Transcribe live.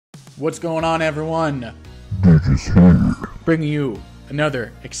What's going on, everyone? Bringing you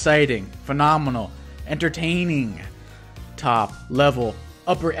another exciting, phenomenal, entertaining, top level,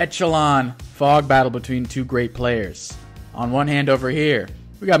 upper echelon fog battle between two great players. On one hand over here,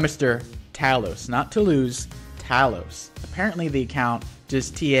 we got Mr. Talose, not Talose, Talose. Apparently the account,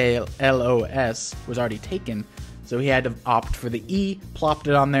 just T-A-L-O-S, was already taken, so he had to opt for the E, plopped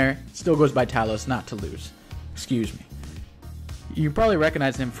it on there. Still goes by Talose, not Talose. Excuse me. You probably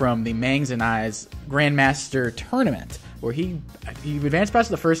recognize him from the Mangs and I's Grandmaster Tournament, where he advanced past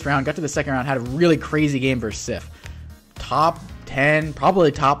the first round, got to the second round, had a really crazy game versus Sif. Top 10,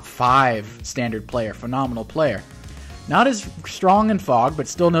 probably top 5 standard player, phenomenal player. Not as strong in Fog, but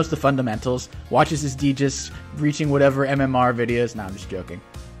still knows the fundamentals, watches his DJs reaching whatever MMR videos. No, I'm just joking.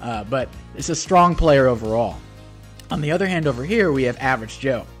 But it's a strong player overall. On the other hand, over here, we have Average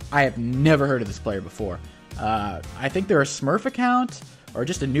Joe. I have never heard of this player before. I think they're a Smurf account, or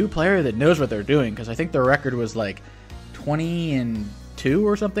just a new player that knows what they're doing, because I think their record was like 20-2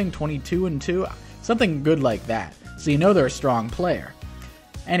 or something, 22-2, something good like that. So you know they're a strong player.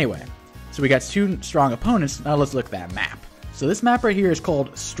 Anyway, so we got two strong opponents. Now let's look at that map. So this map right here is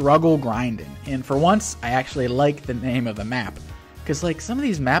called Struggle Grindin, and for once, I actually like the name of the map, because like some of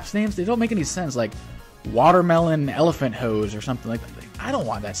these maps names, they don't make any sense, like Watermelon Elephant Hose or something like that. Like, I don't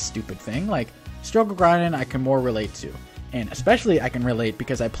want that stupid thing. Like, Struggle Grindin I can more relate to, and especially I can relate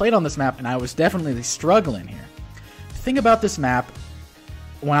because I played on this map and I was definitely struggling here. The thing about this map,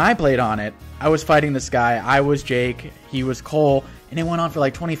 when I played on it, I was fighting this guy. I was Jake, he was Cole, and it went on for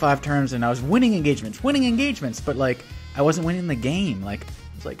like 25 turns, and I was winning engagements, but like I wasn't winning the game. Like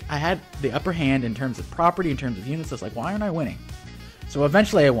it's like I had the upper hand in terms of property, in terms of units. I was like, why aren't I winning? So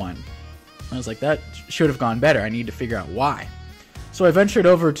eventually I won. I was like, that should have gone better. I need to figure out why. So I ventured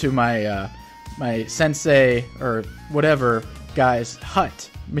over to my my sensei or whatever guy's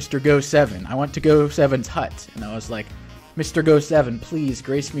hut, Mr. Go7. I went to Go7's hut, and I was like, Mr. Go7, please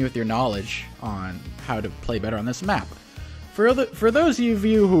grace me with your knowledge on how to play better on this map. For those of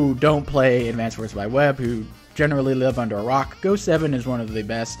you who don't play Advanced Wars by Web, who generally live under a rock, Go7 is one of the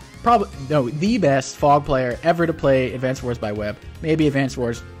best, the best Fog player ever to play Advanced Wars by Web, maybe Advanced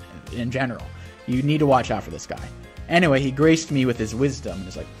Wars in general. You need to watch out for this guy. Anyway, he graced me with his wisdom, and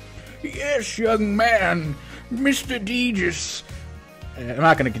he's like, yes, young man, Mr. Deegis. I'm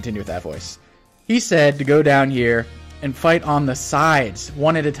not going to continue with that voice. He said to go down here and fight on the sides,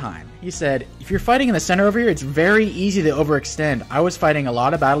 one at a time. He said, if you're fighting in the center over here, it's very easy to overextend. I was fighting a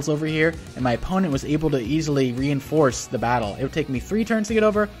lot of battles over here, and my opponent was able to easily reinforce the battle. It would take me 3 turns to get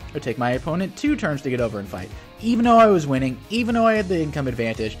over. It would take my opponent 2 turns to get over and fight. Even though I was winning, even though I had the income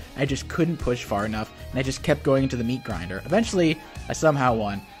advantage, I just couldn't push far enough, and I just kept going into the meat grinder. Eventually, I somehow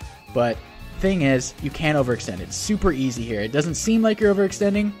won. But thing is, you can't overextend. It's super easy here. It doesn't seem like you're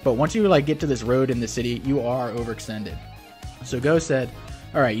overextending, but once you like get to this road in the city, you are overextended. So Go said,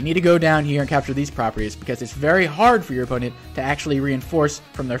 alright, you need to go down here and capture these properties because it's very hard for your opponent to actually reinforce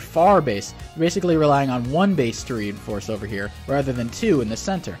from their far base. You're basically relying on one base to reinforce over here rather than 2 in the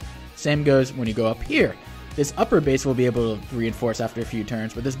center. Same goes when you go up here. This upper base will be able to reinforce after a few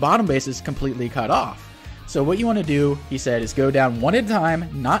turns, but this bottom base is completely cut off. So what you want to do, he said, is go down one at a time,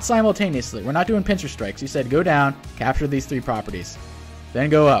 not simultaneously. We're not doing pincer strikes. He said go down, capture these 3 properties. Then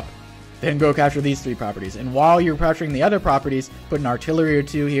go up. Then go capture these 3 properties. And while you're capturing the other properties, put an artillery or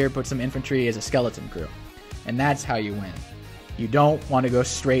 2 here, put some infantry as a skeleton crew. And that's how you win. You don't want to go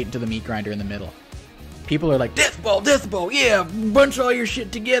straight into the meat grinder in the middle. People are like, death ball, yeah, bunch all your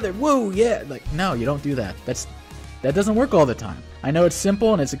shit together, woo, yeah. Like, no, you don't do that. That doesn't work all the time. I know it's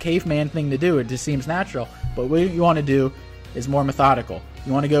simple and it's a caveman thing to do. It just seems natural. But what you want to do is more methodical.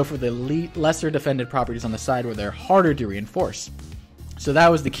 You want to go for the lesser defended properties on the side where they're harder to reinforce. So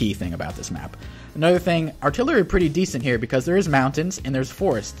that was the key thing about this map. Another thing, artillery are pretty decent here because there is mountains and there's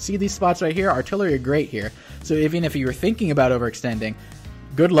forests. See these spots right here? Artillery are great here. So even if you were thinking about overextending,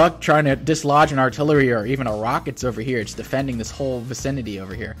 good luck trying to dislodge an artillery or even a rockets over here. It's defending this whole vicinity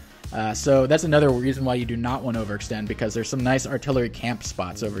over here. So that's another reason why you do not want to overextend, because there's some nice artillery camp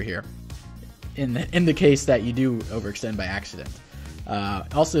spots over here in the case that you do overextend by accident.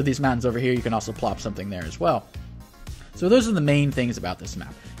 Also, these mountains over here, you can also plop something there as well. So those are the main things about this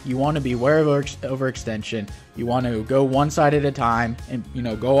map. You want to be aware of overextension. You want to go one side at a time and, you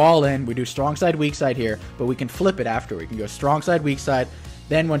know, go all in. We do strong side, weak side here, but we can flip it after. We can go strong side, weak side.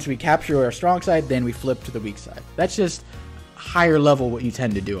 Then once we capture our strong side, then we flip to the weak side. That's just higher level what you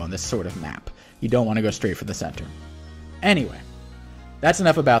tend to do on this sort of map. You don't want to go straight for the center. Anyway, that's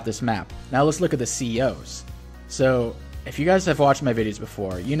enough about this map. Now let's look at the CEOs. So if you guys have watched my videos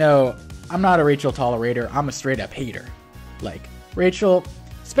before, you know I'm not a Rachel tolerator. I'm a straight up hater. Like, Rachel,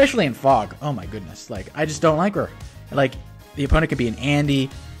 especially in Fog. Oh my goodness, like I just don't like her. Like the opponent could be an Andy,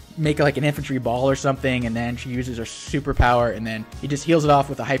 make like an infantry ball or something, and then she uses her superpower, and then he just heals it off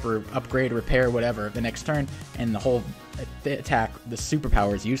with a hyper upgrade, repair, whatever the next turn, and the whole attack, the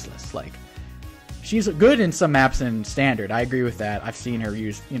superpower is useless. Like she's good in some maps in Standard. I agree with that. I've seen her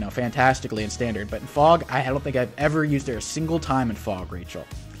used, you know, fantastically in Standard, but in Fog, I don't think I've ever used her a single time in Fog, Rachel.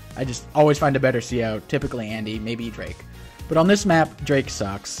 I just always find a better CO, typically Andy, maybe Drake. But on this map, Drake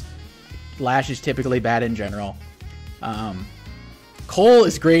sucks. Lash is typically bad in general. Cole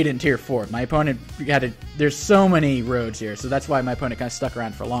is great in Tier 4. My opponent there's so many roads here, so that's why my opponent kind of stuck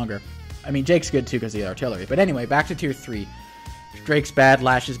around for longer. I mean, Jake's good too because of the artillery. But anyway, back to Tier 3. Drake's bad,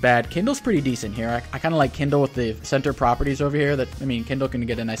 Lash is bad. Kindle's pretty decent here. I kind of like Kindle with the center properties over here. Kindle can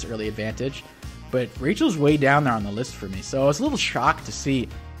get a nice early advantage. But Rachel's way down there on the list for me. So I was a little shocked to see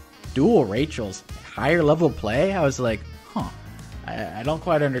dual Rachel's higher level play. I was like, huh, I don't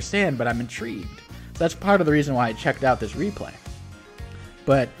quite understand, but I'm intrigued. So that's part of the reason why I checked out this replay.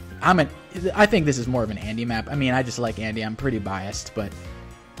 But I think this is more of an Andy map. I mean, I just like Andy. I'm pretty biased, but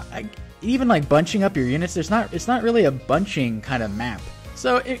even like bunching up your units, it's not really a bunching kind of map.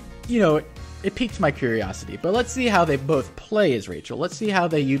 So it piqued my curiosity. But let's see how they both play as Rachel. Let's see how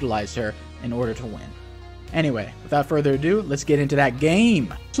they utilize her in order to win. Anyway, without further ado, let's get into that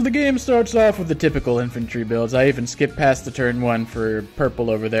game. So the game starts off with the typical infantry builds. I even skipped past the turn 1 for purple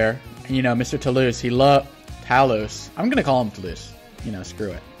over there. And, you know, Mr. Talose, Talose. I'm gonna call him Talose. You know,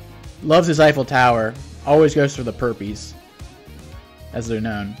 screw it. Loves his Eiffel Tower. Always goes for the perpies, as they're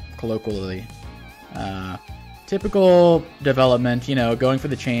known colloquially. Typical development, you know, going for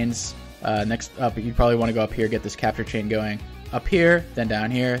the chains. Next up, you probably want to go up here, get this capture chain going. Up here, then down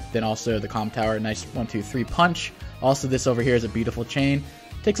here, then also the comm tower. Nice 1, 2, 3 punch. Also, this over here is a beautiful chain.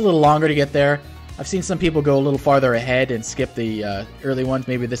 Takes a little longer to get there. I've seen some people go a little farther ahead and skip the early ones.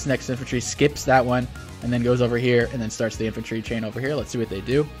 Maybe this next infantry skips that one and then goes over here and then starts the infantry chain over here. Let's see what they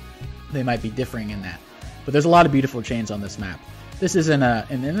do. They might be differing in that. But there's a lot of beautiful chains on this map. This isn't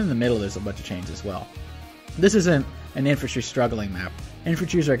and in the middle there's a bunch of chains as well. This isn't an infantry struggling map.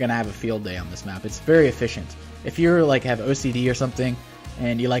 Infantries are going to have a field day on this map. It's very efficient. If you're like have OCD or something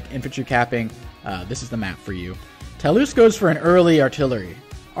and you like infantry capping, this is the map for you. Talose goes for an early artillery.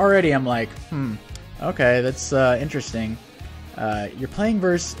 Already I'm like, okay, that's interesting. You're playing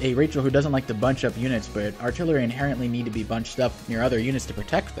versus a Rachel who doesn't like to bunch up units, but artillery inherently need to be bunched up near other units to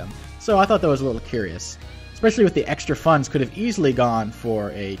protect them. So I thought that was a little curious. Especially with the extra funds, could have easily gone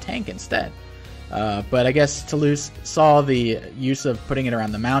for a tank instead. But I guess Talose saw the use of putting it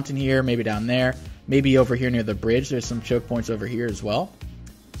around the mountain here, maybe down there, maybe over here near the bridge. There's some choke points over here as well.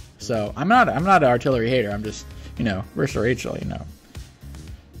 So I'm not an artillery hater. I'm just, you know, versus Rachel, you know.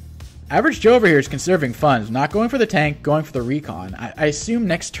 Average Joe over here is conserving funds, not going for the tank, going for the recon. I assume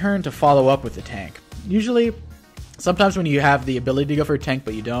next turn to follow up with the tank. Usually, sometimes when you have the ability to go for a tank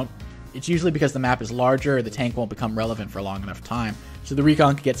but you don't, it's usually because the map is larger or the tank won't become relevant for a long enough time. So the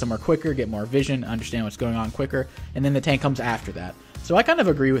recon can get somewhere quicker, get more vision, understand what's going on quicker, and then the tank comes after that. So I kind of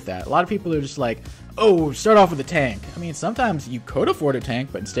agree with that. A lot of people are just like, oh, start off with a tank. I mean, sometimes you could afford a tank,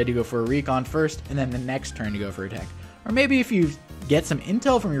 but instead you go for a recon first, and then the next turn you go for a tank. Or maybe if you get some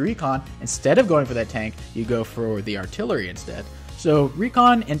intel from your recon, instead of going for that tank, you go for the artillery instead. So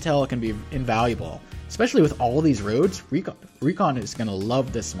recon intel can be invaluable, especially with all these roads. Recon is going to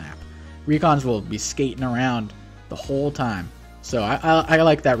love this map. Recons will be skating around the whole time. So I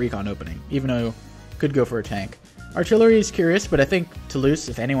like that recon opening, even though it could go for a tank. Artillery is curious, but I think Talose,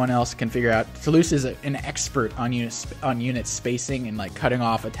 if anyone else can figure out, Talose is an expert on unit spacing and like cutting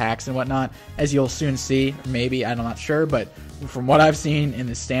off attacks and whatnot, as you'll soon see. Maybe, I'm not sure, but from what I've seen in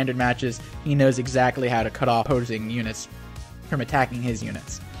the standard matches, he knows exactly how to cut off opposing units from attacking his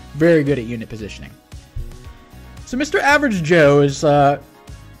units. Very good at unit positioning. So Mr. Average Joe is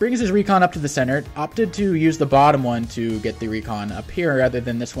brings his recon up to the center, opted to use the bottom one to get the recon up here rather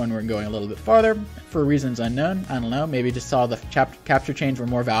than this one. We're going a little bit farther for reasons unknown. I don't know, maybe just saw the capture chains were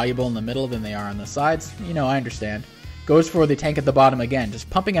more valuable in the middle than they are on the sides. You know, I understand. Goes for the tank at the bottom again, just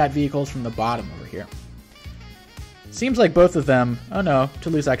pumping out vehicles from the bottom over here. Seems like both of them, oh no,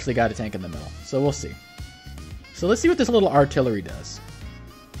 Talose actually got a tank in the middle, so we'll see. So let's see what this little artillery does.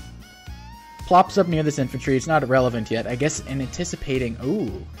 Plops up near this infantry. It's not relevant yet. I guess in anticipating,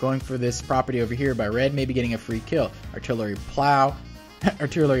 ooh, going for this property over here by red, maybe getting a free kill. Artillery plow,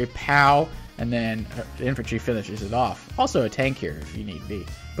 artillery pow, and then the infantry finishes it off. Also a tank here if you need be.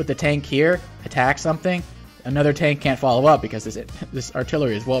 But the tank here attacks something. Another tank can't follow up because this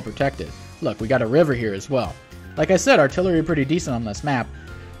artillery is well protected. Look, we got a river here as well. Like I said, artillery pretty decent on this map.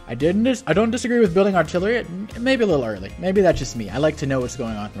 I don't disagree with building artillery. It may be a little early. Maybe that's just me. I like to know what's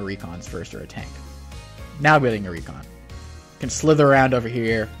going on in the recons first, or a tank. Now building a recon. Can slither around over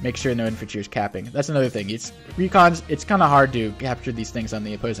here, make sure no infantry is capping. That's another thing. It's recons. It's kind of hard to capture these things on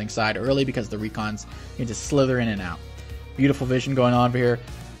the opposing side early because the recons can just slither in and out. Beautiful vision going on over here.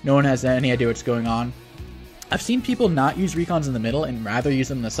 No one has any idea what's going on. I've seen people not use recons in the middle and rather use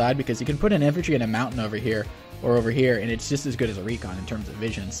them on the side because you can put an infantry in a mountain over here or over here, and it's just as good as a recon in terms of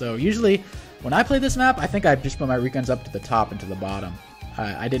vision. So usually, when I play this map, I think I just put my recons up to the top and to the bottom.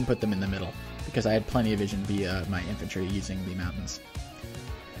 I didn't put them in the middle because I had plenty of vision via my infantry using the mountains.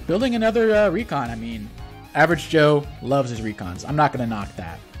 Building another recon, I mean, Average Joe loves his recons. I'm not going to knock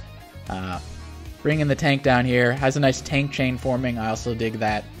that. Bringing the tank down here. Has a nice tank chain forming. I also dig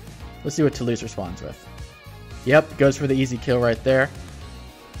that. Let's see what Talose responds with. Yep, goes for the easy kill right there.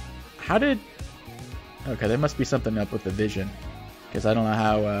 How did... Okay, there must be something up with the vision, because I don't know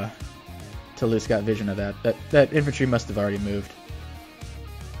how Talose got vision of that. That infantry must have already moved.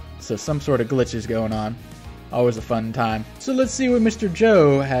 So some sort of glitch is going on. Always a fun time. So let's see what Mr.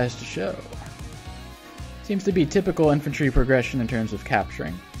 Joe has to show. Seems to be typical infantry progression in terms of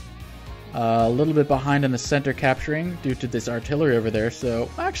capturing. A little bit behind in the center capturing due to this artillery over there, so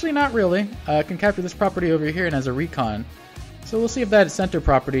actually not really. Can capture this property over here and as a recon. So we'll see if that center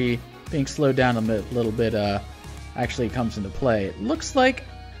property being slowed down a little bit actually comes into play. It looks like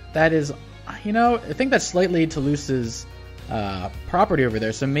that is, you know, I think that's slightly Talose's property over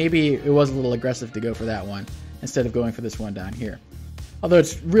there, so maybe it was a little aggressive to go for that one instead of going for this one down here. Although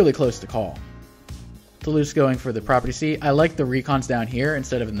it's really close to call. Talose going for the property. See, I like the recons down here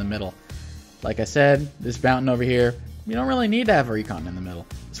instead of in the middle. Like I said, this mountain over here, you don't really need to have a recon in the middle.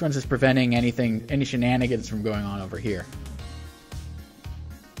 This one's just preventing any shenanigans from going on over here.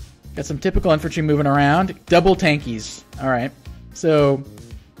 Got some typical infantry moving around. Double tankies. Alright. So,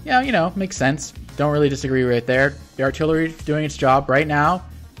 yeah, you know, makes sense. Don't really disagree right there. The artillery is doing its job right now.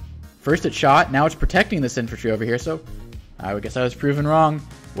 First it shot, now it's protecting this infantry over here, so I guess I was proven wrong.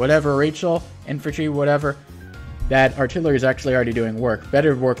 Whatever, Rachel, infantry, whatever. That artillery is actually already doing work.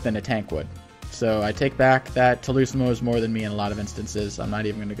 Better work than a tank would. So I take back that Talose knows more than me in a lot of instances. I'm not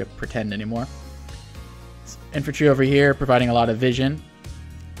even going to pretend anymore. Infantry over here providing a lot of vision.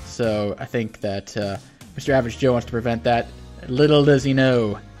 So I think that Mr. Average Joe wants to prevent that. Little does he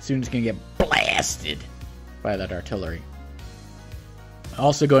know, students can get blasted by that artillery.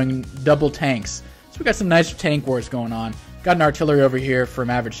 Also going double tanks. So we got some nice tank wars going on. Got an artillery over here from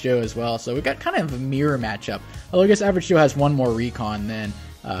Average Joe as well. So we got kind of a mirror matchup. Although I guess Average Joe has one more recon than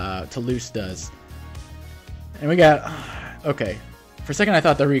Talose does. And we got... Okay. For a second I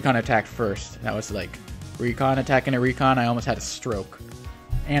thought the recon attacked first. That was like recon attacking a recon. I almost had a stroke.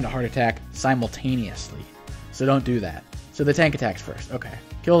 And a heart attack simultaneously. So don't do that. So the tank attacks first. Okay.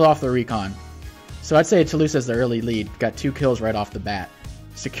 Killed off the recon. So I'd say Talose has the early lead. Got 2 kills right off the bat.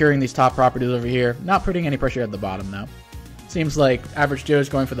 Securing these top properties over here. Not putting any pressure at the bottom though. Seems like Average Joe is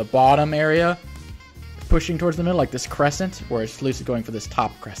going for the bottom area. Pushing towards the middle like this crescent. Whereas Talose is going for this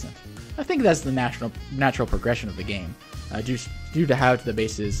top crescent. I think that's the natural progression of the game. Due to how the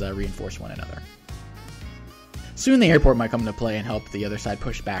bases reinforce one another. Soon the airport might come into play and help the other side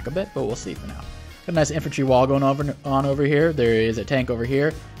push back a bit, but we'll see for now. Got a nice infantry wall going on over here. There is a tank over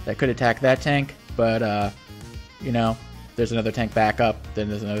here that could attack that tank, but, you know, there's another tank back up, then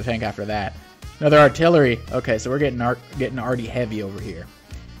there's another tank after that. Another artillery. Okay, so we're getting arty heavy over here.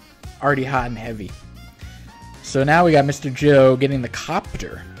 Arty hot and heavy. So now we got Mr. Joe getting the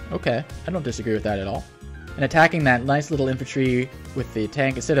copter. Okay, I don't disagree with that at all. And attacking that nice little infantry with the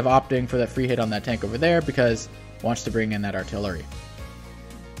tank instead of opting for that free hit on that tank over there because wants to bring in that artillery.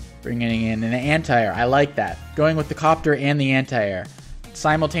 Bringing in an anti-air. I like that. Going with the copter and the anti-air.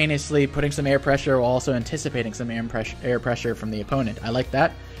 Simultaneously putting some air pressure while also anticipating some air pressure from the opponent. I like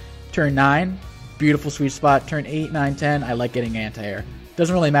that. Turn 9, beautiful sweet spot. Turn 8, 9, 10, I like getting anti-air.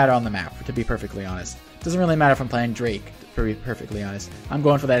 Doesn't really matter on the map, to be perfectly honest. Doesn't really matter if I'm playing Drake, to be perfectly honest. I'm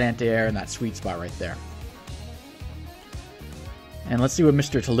going for that anti-air and that sweet spot right there. And let's see what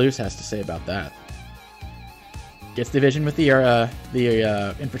Mr. Talose has to say about that. Gets the vision with the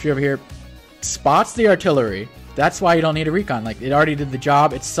infantry over here. Spots the artillery. That's why you don't need a recon. Like, it already did the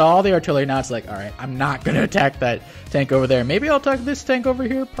job. It saw the artillery. Now it's like, alright, I'm not going to attack that tank over there. Maybe I'll attack this tank over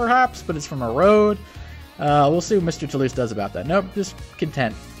here, perhaps, but it's from a road. We'll see what Mr. Talose does about that. Nope, just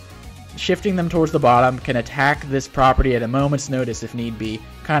content. Shifting them towards the bottom. Can attack this property at a moment's notice if need be.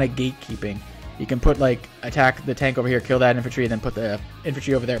 Kind of gatekeeping. You can put, like, attack the tank over here, kill that infantry, and then put the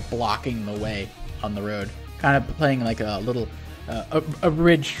infantry over there blocking the way on the road. Kind of playing like a little... a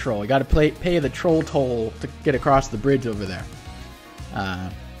bridge troll. You got to pay the troll toll to get across the bridge over there.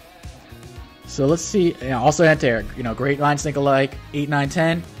 So let's see. Also anti-air. Great lines think alike. 8, 9,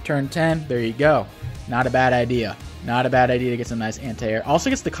 10. Turn 10. There you go. Not a bad idea. Not a bad idea to get some nice anti-air. Also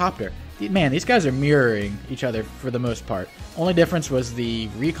gets the copter. Man, these guys are mirroring each other for the most part. Only difference was the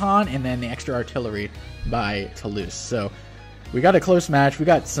recon and then the extra artillery by Talose. So we got a close match. We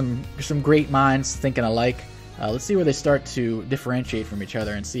got some great minds thinking alike. Let's see where they start to differentiate from each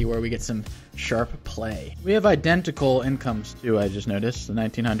other and see where we get some sharp play. We have identical incomes too, I just noticed. The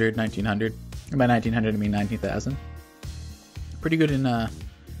 1900, 1900. And by 1900 I mean 19,000. Pretty good in,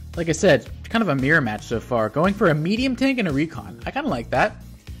 like I said, kind of a mirror match so far. Going for a medium tank and a recon. I kind of like that.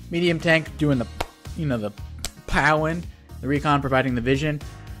 Medium tank doing the, the powing. The recon providing the vision.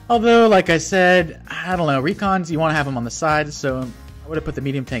 Although, like I said, I don't know. Recons, you want to have them on the side, so I would have put the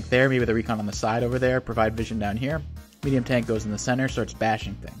medium tank there, maybe the recon on the side over there, provide vision down here. Medium tank goes in the center, starts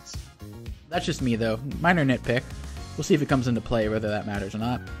bashing things. That's just me, though. Minor nitpick. We'll see if it comes into play, whether that matters or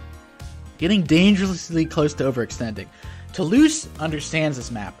not. Getting dangerously close to overextending. Talose understands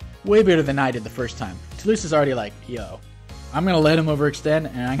this map way better than I did the first time. Talose is already like, yo, I'm going to let him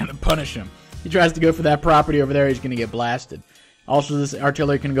overextend, and I'm going to punish him. He tries to go for that property over there, he's going to get blasted. Also, this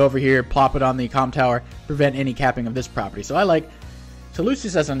artillery can go over here, plop it on the comm tower, prevent any capping of this property. So I like... Talose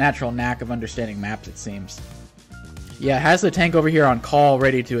just has a natural knack of understanding maps, it seems. Yeah, has the tank over here on call,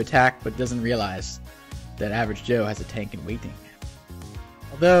 ready to attack, but doesn't realize that Average Joe has a tank in waiting.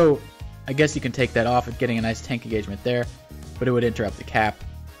 Although, I guess you can take that off with getting a nice tank engagement there, but it would interrupt the cap.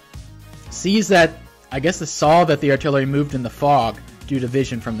 Sees that, I guess saw that the artillery moved in the fog due to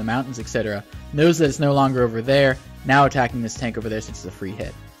vision from the mountains, etc. Knows that it's no longer over there, now attacking this tank over there since it's a free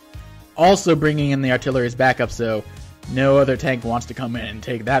hit. Also bringing in the artillery's backup, so no other tank wants to come in and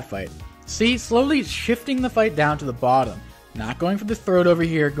take that fight. See, slowly shifting the fight down to the bottom. Not going for the throat over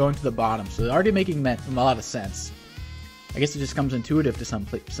here, going to the bottom. So they're already making a lot of sense. I guess it just comes intuitive to some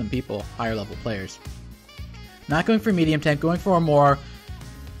people, higher level players. Not going for medium tank, going for a more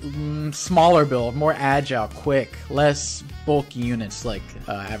smaller build, more agile, quick, less bulky units like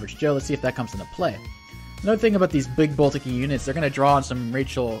Average Joe. Let's see if that comes into play. Another thing about these big bulky units, they're going to draw on some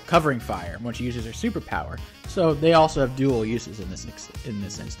Rachel covering fire when she uses her superpower. So they also have dual uses in this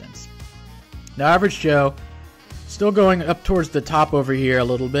instance. Now Average Joe, still going up towards the top over here a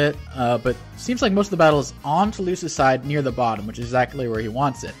little bit, but seems like most of the battle is on Talose's side near the bottom, which is exactly where he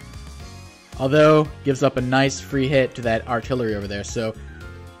wants it. Although, gives up a nice free hit to that artillery over there, so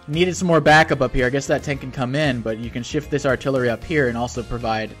needed some more backup up here. I guess that tank can come in, but you can shift this artillery up here and also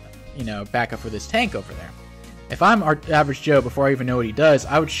provide, backup for this tank over there. If I'm Average Joe, before I even know what he does,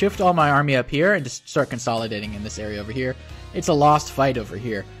 I would shift all my army up here and just start consolidating in this area over here. It's a lost fight over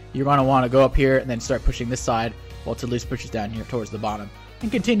here. You're going to want to go up here and then start pushing this side while Talose pushes down here towards the bottom and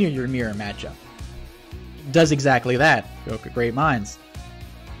continue your mirror matchup. Does exactly that. Great minds.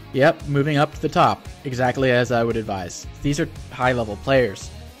 Yep, moving up to the top, exactly as I would advise. These are high-level players.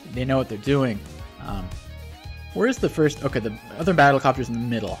 They know what they're doing. Where's the first... Okay, the other battlecopter's in the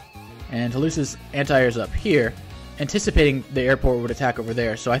middle. And Talose's anti-air's up here, anticipating the airport would attack over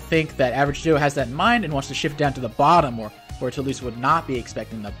there. So I think that Average Joe has that in mind and wants to shift down to the bottom where Talose would not be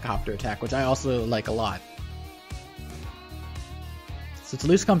expecting the copter attack, which I also like a lot. So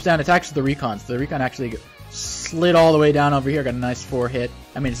Talose comes down, attacks the recon. So the recon actually slid all the way down over here, got a nice 4 hit.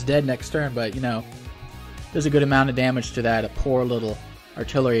 I mean, it's dead next turn, but, does a good amount of damage to that. A poor little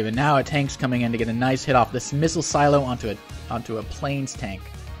artillery. Even now, a tank's coming in to get a nice hit off this missile silo onto a planes tank.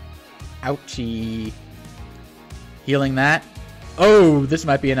 Ouchie. Healing that. Oh, this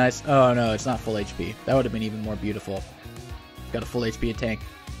might be a nice... Oh, no, it's not full HP. That would have been even more beautiful. Got a full HP tank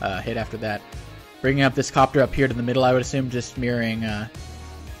hit after that. Bringing up this copter up here to the middle, I would assume, just mirroring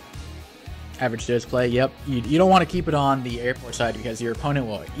Average Joe's play. Yep, you don't want to keep it on the airport side because your opponent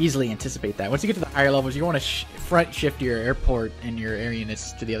will easily anticipate that. Once you get to the higher levels, you want to front shift your airport and your air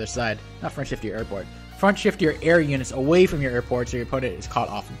units to the other side. Not front shift your airport. Front shift your air units away from your airport so your opponent is caught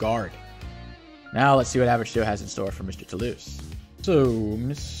off guard. Now let's see what Average Joe has in store for Mr. Talose. So,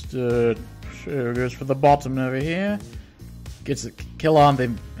 Mr. Joe goes for the bottom over here. Gets a kill on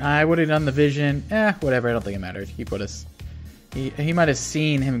the... I would have done the vision. Whatever, I don't think it matters. He put us... He might have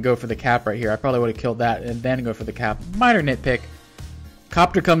seen him go for the cap right here. I probably would have killed that and then go for the cap. Minor nitpick.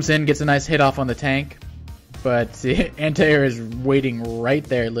 Copter comes in, gets a nice hit off on the tank. But the anti-air is waiting right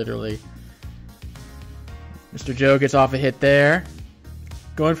there, literally. Mr. Joe gets off a hit there.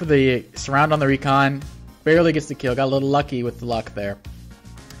 Going for the surround on the recon. Barely gets the kill. Got a little lucky with the luck there.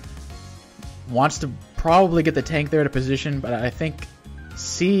 Wants to probably get the tank there to position, but I think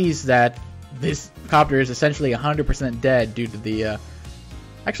sees that this copter is essentially 100% dead due to the...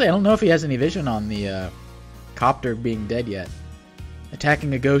 Actually, I don't know if he has any vision on the copter being dead yet.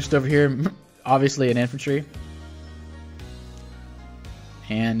 Attacking a ghost over here. obviously an infantry.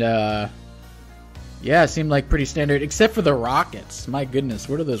 And, yeah, it seemed like pretty standard, except for the rockets. My goodness,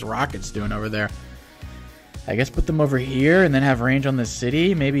 what are those rockets doing over there? I guess put them over here and then have range on the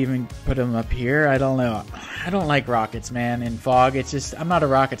city. Maybe even put them up here. I don't know. I don't like rockets, man, in Fog. It's just, I'm not a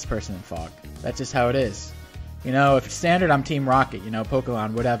rockets person in Fog. That's just how it is. You know, if it's standard, I'm Team Rocket, you know,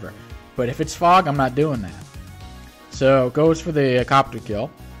 Pokemon, whatever. But if it's Fog, I'm not doing that. So, goes for the copter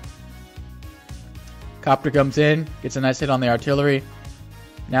kill. Copter comes in, gets a nice hit on the artillery.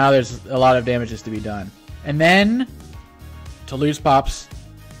 Now there's a lot of damages to be done. And then, Talose pops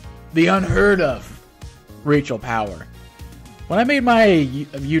the unheard of Rachel power. When I made my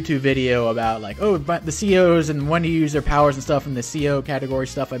YouTube video about, like, oh, but the COs and when to use their powers and stuff in the CO category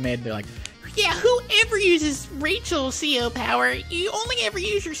stuff I made, they're like, yeah, whoever uses Rachel CO power, you only ever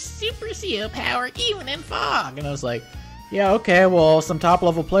use your super CO power, even in Fog. and I was like, yeah, okay, well, some top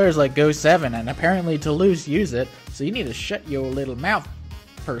level players like Go 7 and apparently Talose use it, so you need to shut your little mouth,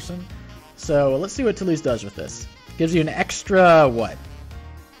 person. So let's see what Talose does with this. Gives you an extra, what?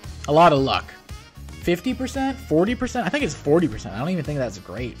 A lot of luck. 50%? 40%? I think it's 40%. I don't even think that's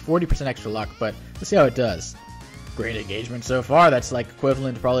great. 40% extra luck, but let's see how it does. Great engagement so far. That's like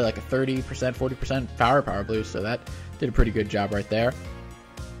equivalent to probably like a 30%, 40% power boost, so that did a pretty good job right there.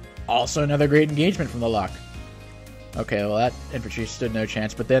 Also another great engagement from the luck. Okay, well that infantry stood no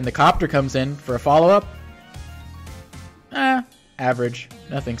chance, but then the copter comes in for a follow-up. Average.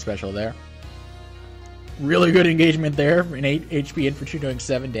 Nothing special there. Really good engagement there. An 8 HP infantry doing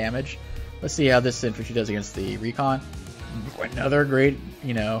 7 damage. Let's see how this infantry does against the recon. Another great,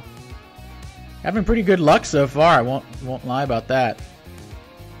 you know, having pretty good luck so far. I won't lie about that.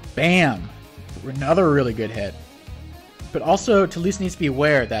 Bam! Another really good hit. But also, Talose needs to be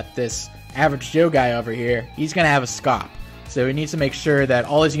aware that this average Joe guy over here, he's going to have a scop. So he needs to make sure that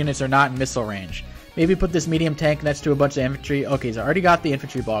all his units are not in missile range. Maybe put this medium tank next to a bunch of infantry. Okay, he's already got the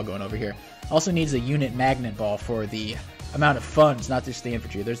infantry ball going over here. Also needs a unit magnet ball for the amount of funds, not just the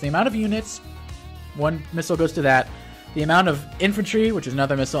infantry. There's the amount of units. One missile goes to that. The amount of infantry, which is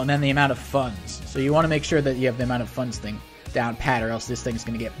another missile, and then the amount of funds. So you want to make sure that you have the amount of funds thing down pat, or else this thing's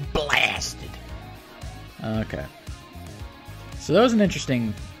going to get blasted. Okay. So that was an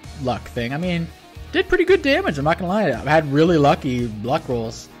interesting luck thing. I mean, did pretty good damage, I'm not going to lie. I've had really lucky luck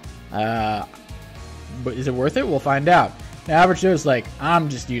rolls. But is it worth it? We'll find out. Now, Average Joe's like, I'm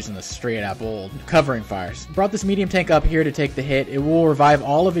just using the straight up old covering fires. Brought this medium tank up here to take the hit. It will revive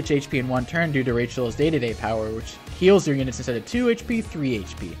all of its HP in one turn due to Rachel's day-to-day power, which heals your units instead of 2 HP, 3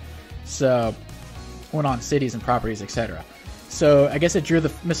 HP. So, went on cities and properties, etc. So, I guess it drew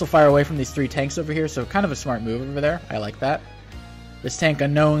the missile fire away from these 3 tanks over here, so kind of a smart move over there. I like that. This tank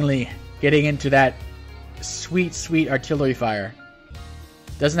unknowingly getting into that sweet, sweet artillery fire.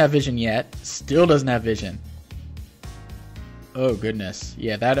 Doesn't have vision yet. Still doesn't have vision. Oh, goodness.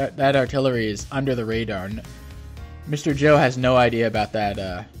 Yeah, that artillery is under the radar. Mr. Joe has no idea about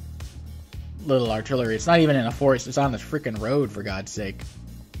that little artillery. It's not even in a forest. It's on the freaking road, for God's sake.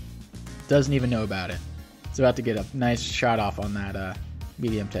 Doesn't even know about it. It's about to get a nice shot off on that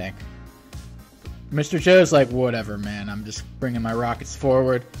medium tank. Mr. Joe's like, whatever, man. I'm just bringing my rockets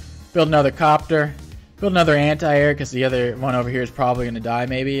forward. Build another copter. Build another anti-air, because the other one over here is probably going to die,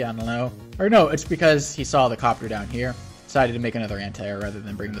 maybe. I don't know. Or no, it's because he saw the copter down here. Decided to make another anti-air rather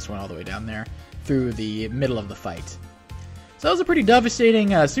than bring this one all the way down there through the middle of the fight. So that was a pretty devastating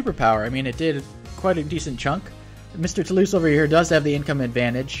superpower. I mean, it did quite a decent chunk. Mr. Talose over here does have the income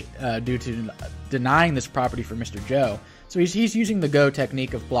advantage due to denying this property for Mr. Joe. So he's using the go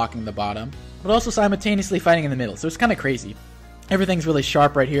technique of blocking the bottom, but also simultaneously fighting in the middle. So it's kind of crazy. Everything's really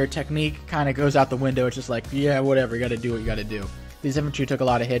sharp right here. Technique kind of goes out the window. It's just like, yeah, whatever. You got to do what you got to do. These infantry took a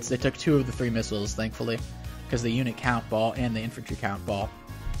lot of hits. They took 2 of the 3 missiles, thankfully, because the unit count ball and the infantry count ball.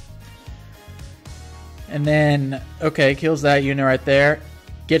 And then, okay, kills that unit right there.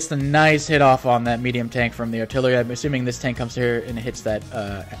 Gets the nice hit off on that medium tank from the artillery. I'm assuming this tank comes here and it hits that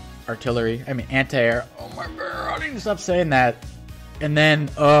artillery. I mean, anti-air. Oh my god, I need to stop saying that. And then,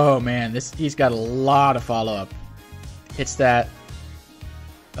 oh man, he's got a lot of follow-up. Hits that.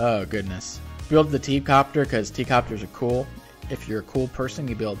 Oh goodness. Build the T-copter, because T-copters are cool. If you're a cool person,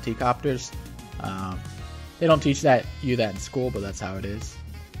 you build T-copters. They don't teach you that in school, but that's how it is.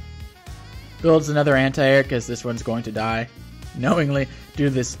 Builds another anti-air, because this one's going to die. Knowingly do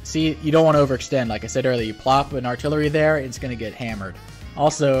this. See, you don't want to overextend. Like I said earlier, you plop an artillery there, it's going to get hammered.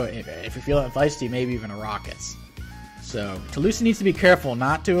 Also, if you're feeling feisty, maybe even a rockets. So, Talose needs to be careful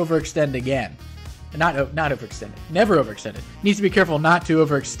not to overextend again. Not overextend. Never overextend it. Needs to be careful not to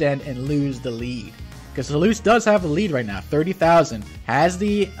overextend and lose the lead. Because Talose does have the lead right now. 30,000. Has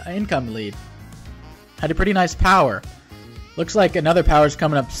the income lead. Had a pretty nice power. Looks like another power's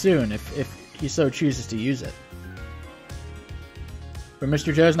coming up soon if he so chooses to use it. But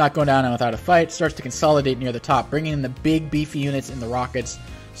Mr. Joe's not going down without a fight. Starts to consolidate near the top, bringing in the big beefy units in the rockets.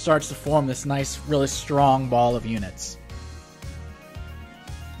 Starts to form this nice, really strong ball of units.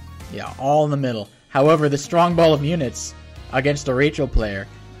 Yeah, all in the middle. However, the strong ball of units against a Rachel player,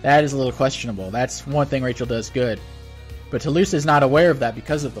 that is a little questionable. That's one thing Rachel does good. But Talose is not aware of that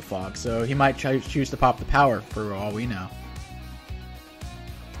because of the fog, so he might choose to pop the power for all we know.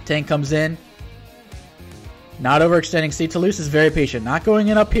 Tank comes in. Not overextending. See, Talose is very patient. Not going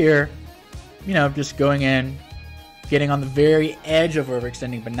in up here. You know, just going in. Getting on the very edge of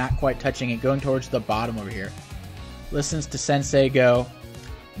overextending, but not quite touching it. Going towards the bottom over here. Listens to Sensei Go.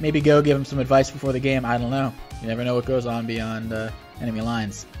 Maybe Go give him some advice before the game. I don't know. You never know what goes on beyond enemy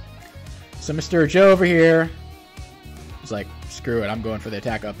lines. So Mr. Joe over here is like, screw it. I'm going for the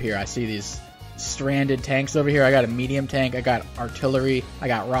attack up here. I see these stranded tanks over here. I got a medium tank. I got artillery. I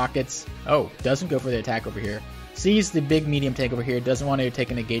got rockets. Oh, doesn't go for the attack over here. Sees the big medium tank over here. Doesn't want to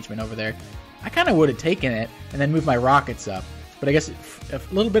take an engagement over there. I kind of would have taken it and then moved my rockets up. But I guess a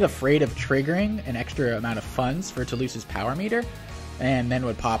little bit afraid of triggering an extra amount of funds for Talose's power meter. And then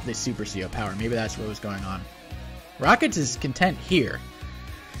would pop the Super CO power. Maybe that's what was going on. Rockets is content here.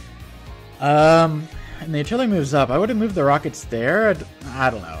 And the artillery moves up. I would have moved the rockets there. I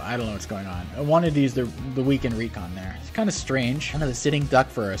don't know. I don't know what's going on. I wanted to use the weakened recon there. It's kind of strange. Kind of the sitting duck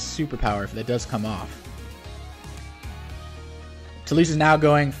for a superpower if that does come off. Talose is now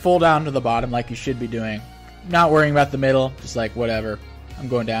going full down to the bottom like you should be doing. Not worrying about the middle. Just like, whatever. I'm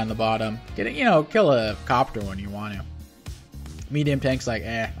going down the bottom. Get it, kill a copter when you want to. Medium tank's like,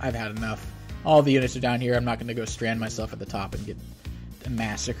 I've had enough. All the units are down here. I'm not going to go strand myself at the top and get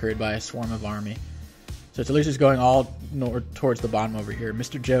massacred by a swarm of army. So Talose is going all towards the bottom over here.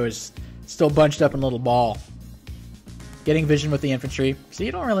 Mr. Joe is still bunched up in a little ball. Getting vision with the infantry. So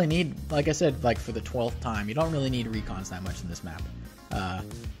you don't really need, like I said, like for the 12th time, you don't really need recons that much in this map.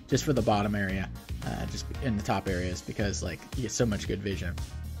 Just for the bottom area. Just in the top areas because like you get so much good vision.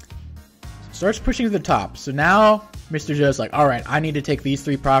 Starts pushing to the top. So now Mr. Joe's like, alright, I need to take these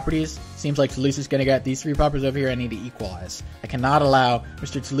 3 properties. Seems like Talose is going to get these 3 properties over here. I need to equalize. I cannot allow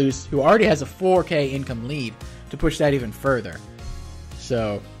Mr. Talose, who already has a 4k income lead, to push that even further.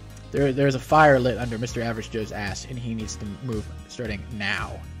 So there's a fire lit under Mr. Average Joe's ass, and he needs to move starting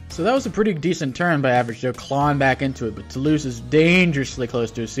now. So that was a pretty decent turn by Average Joe, clawing back into it, but Talose is dangerously close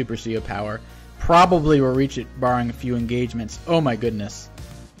to his Super CO power. Probably will reach it barring a few engagements. Oh my goodness.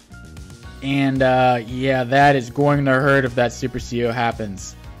 And yeah, that is going to hurt if that Super CO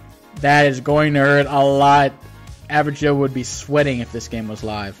happens. That is going to hurt a lot. Average Joe would be sweating if this game was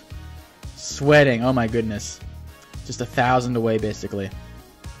live. Sweating, oh my goodness. Just 1,000 away, basically.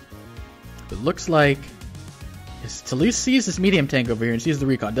 It looks like Talose sees this medium tank over here and sees the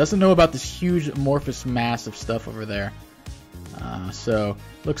recon. Doesn't know about this huge amorphous mass of stuff over there. So,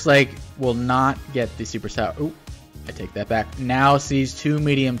 looks like we'll not get the Super Tower. Ooh, I take that back. Now sees 2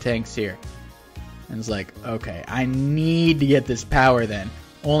 medium tanks here. And it's like, okay, I need to get this power then.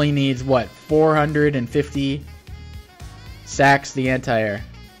 Only needs, what, 450 sacks the anti-air.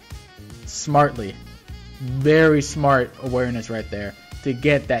 Smartly. Very smart awareness right there to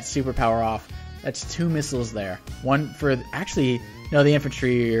get that superpower off. That's 2 missiles there. One for, actually, no, the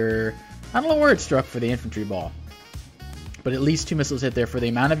infantry, or I don't know where it struck for the infantry ball. But at least 2 missiles hit there for the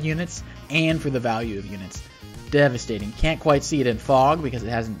amount of units and for the value of units. Devastating. Can't quite see it in fog because it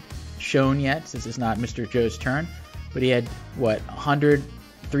hasn't shown yet since it's not Mr. Joe's turn. But he had, what,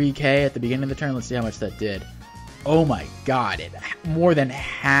 103k at the beginning of the turn? Let's see how much that did. Oh my god, it more than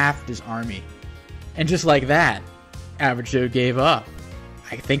halved his army. And just like that, Average Joe gave up.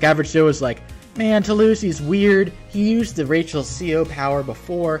 I think Average Joe was like, man, Talose is weird. He used the Rachel CO power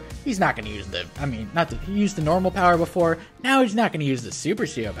before. He's not going to use the, he used the normal power before. Now he's not going to use the Super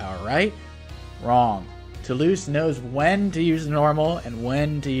CO power, right? Wrong. Talose knows when to use the normal and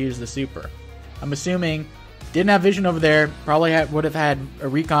when to use the super. I'm assuming didn't have vision over there, probably would have had a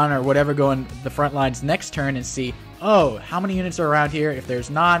recon or whatever go in the front lines next turn and see, oh, how many units are around here? If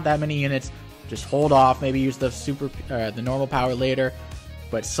there's not that many units, just hold off, maybe use the normal power later.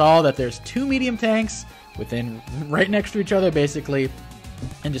 But saw that there's 2 medium tanks within right next to each other basically,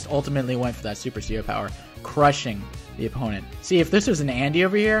 and just ultimately went for that Super CO power, crushing the opponent. See, if this was an Andy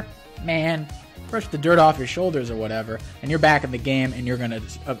over here, man, brush the dirt off your shoulders or whatever, and you're back in the game and you're going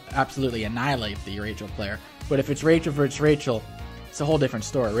to absolutely annihilate the Rachel player. But if it's Rachel versus Rachel, it's a whole different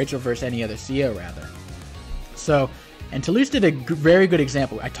story. Rachel versus any other CO, rather. So, and Talose did a very good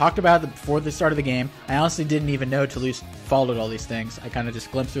example. I talked about it before the start of the game. I honestly didn't even know Talose followed all these things. I kind of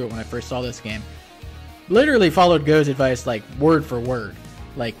just glimpsed through it when I first saw this game. literally followed Go's advice like word for word.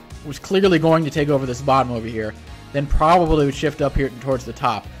 Like, was clearly going to take over this bottom over here, then probably would shift up here towards the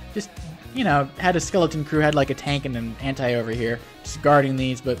top. Just, you know, had a skeleton crew, had like a tank and an anti over here, just guarding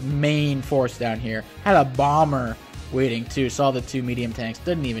these, but main force down here. Had a bomber waiting too, saw the 2 medium tanks,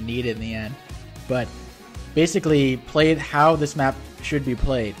 didn't even need it in the end. But basically played how this map should be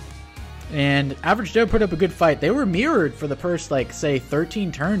played. And Average Joe put up a good fight. They were mirrored for the first, like, say,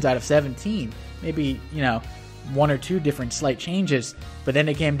 13 turns out of 17. Maybe, you know, 1 or 2 different slight changes. But then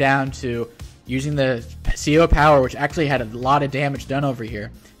it came down to using the CO power, which actually had a lot of damage done over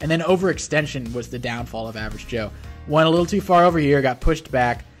here. And then overextension was the downfall of Average Joe. Went a little too far over here, got pushed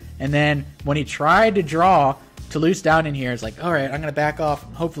back. And then when he tried to draw, Talose down in here is like, all right, I'm going to back off.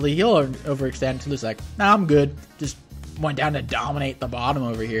 Hopefully he'll overextend. Talose like, nah, I'm good. Just went down to dominate the bottom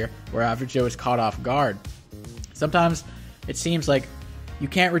over here where Average Joe is caught off guard. Sometimes it seems like you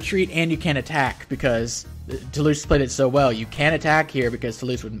can't retreat and you can't attack because Talose played it so well. You can't attack here because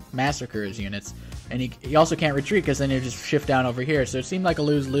Talose would massacre his units. And he also can't retreat because then you just shift down over here. So it seemed like a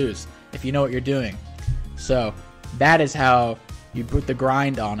lose-lose if you know what you're doing. So that is how you put the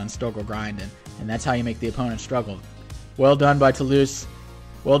grind on Stogel Grindin. And that's how you make the opponent struggle. Well done by Talose.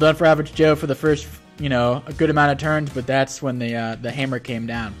 Well done for Average Joe for the first, you know, a good amount of turns, but that's when the hammer came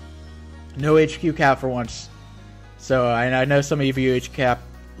down. No HQ cap for once. So I know some of you HQ cap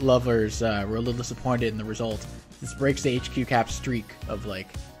lovers were a little disappointed in the result. This breaks the HQ cap streak of like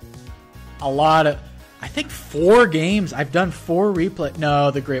a lot of, I think 4 games. I've done 4 replay.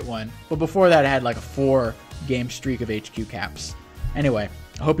 No, the great one. But before that, I had like a 4-game streak of HQ caps. Anyway,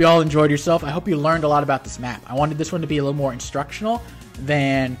 I hope you all enjoyed yourself. I hope you learned a lot about this map. I wanted this one to be a little more instructional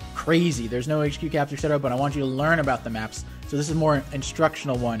than crazy. There's no HQ caps, etc., but I want you to learn about the maps. So this is a more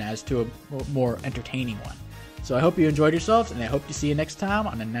instructional one as to a more entertaining one. So I hope you enjoyed yourselves, and I hope to see you next time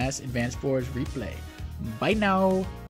on a nice Advanced Wars replay. Bye now.